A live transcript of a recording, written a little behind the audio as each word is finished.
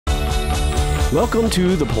Welcome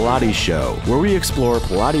to the Pilates Show, where we explore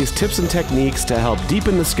Pilates tips and techniques to help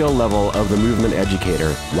deepen the skill level of the movement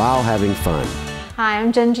educator while having fun. Hi,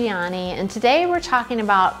 I'm Jen Gianni, and today we're talking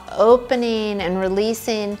about opening and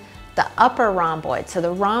releasing the upper rhomboid, so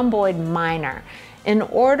the rhomboid minor, in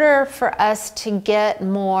order for us to get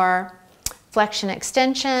more flexion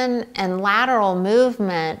extension and lateral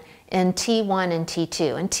movement in T1 and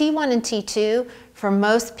T2. And T1 and T2, for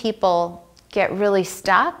most people, get really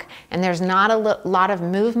stuck, and there's not a lot of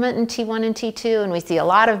movement in T1 and T2, and we see a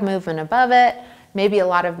lot of movement above it, maybe a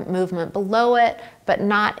lot of movement below it, but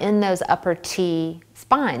not in those upper T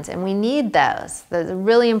spines, and we need those. Those are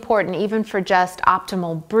really important, even for just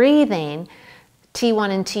optimal breathing. T1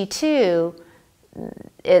 and T2,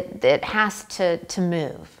 it has to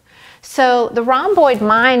move. So the rhomboid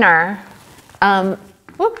minor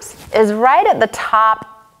is right at the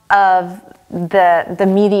top of the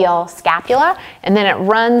medial scapula, and then it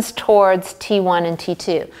runs towards T1 and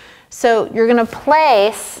T2. So you're going to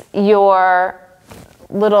place your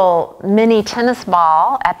little mini tennis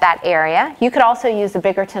ball at that area. You could also use a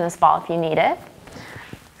bigger tennis ball if you need it.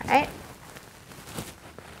 All right.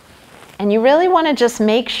 And you really want to just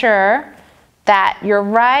make sure that you're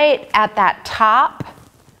right at that top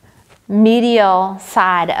medial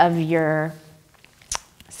side of your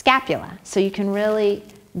scapula, so you can really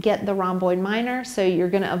get the rhomboid minor. So you're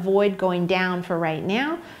going to avoid going down for right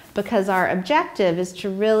now, because our objective is to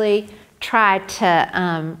really try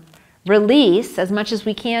to release as much as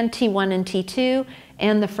we can T1 and T2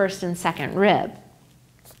 and the first and second rib.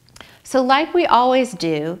 So like we always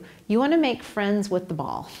do, you want to make friends with the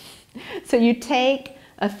ball. So you take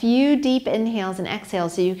a few deep inhales and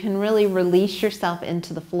exhales so you can really release yourself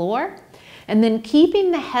into the floor, and then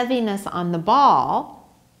keeping the heaviness on the ball.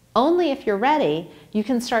 Only if you're ready, you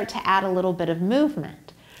can start to add a little bit of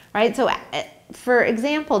movement, right? So for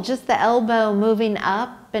example, just the elbow moving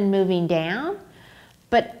up and moving down,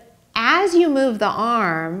 but as you move the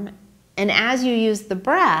arm and as you use the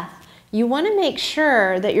breath, you want to make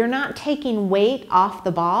sure that you're not taking weight off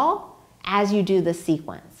the ball as you do the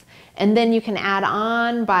sequence. And then you can add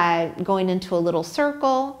on by going into a little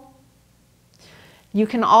circle. You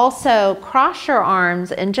can also cross your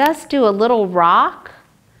arms and just do a little rock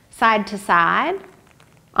side to side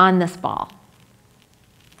on this ball.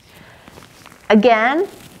 Again,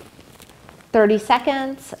 30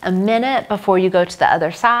 seconds, a minute before you go to the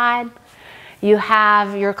other side. You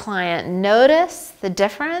have your client notice the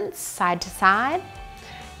difference side to side.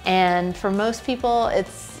 And for most people,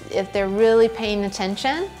 if they're really paying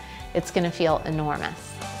attention, it's going to feel enormous.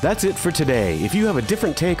 That's it for today. If you have a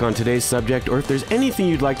different take on today's subject, or if there's anything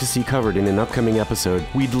you'd like to see covered in an upcoming episode,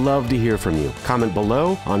 we'd love to hear from you. Comment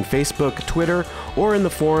below on Facebook, Twitter, or in the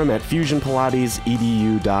forum at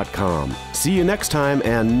fusionpilatesedu.com. See you next time,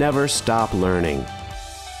 and never stop learning.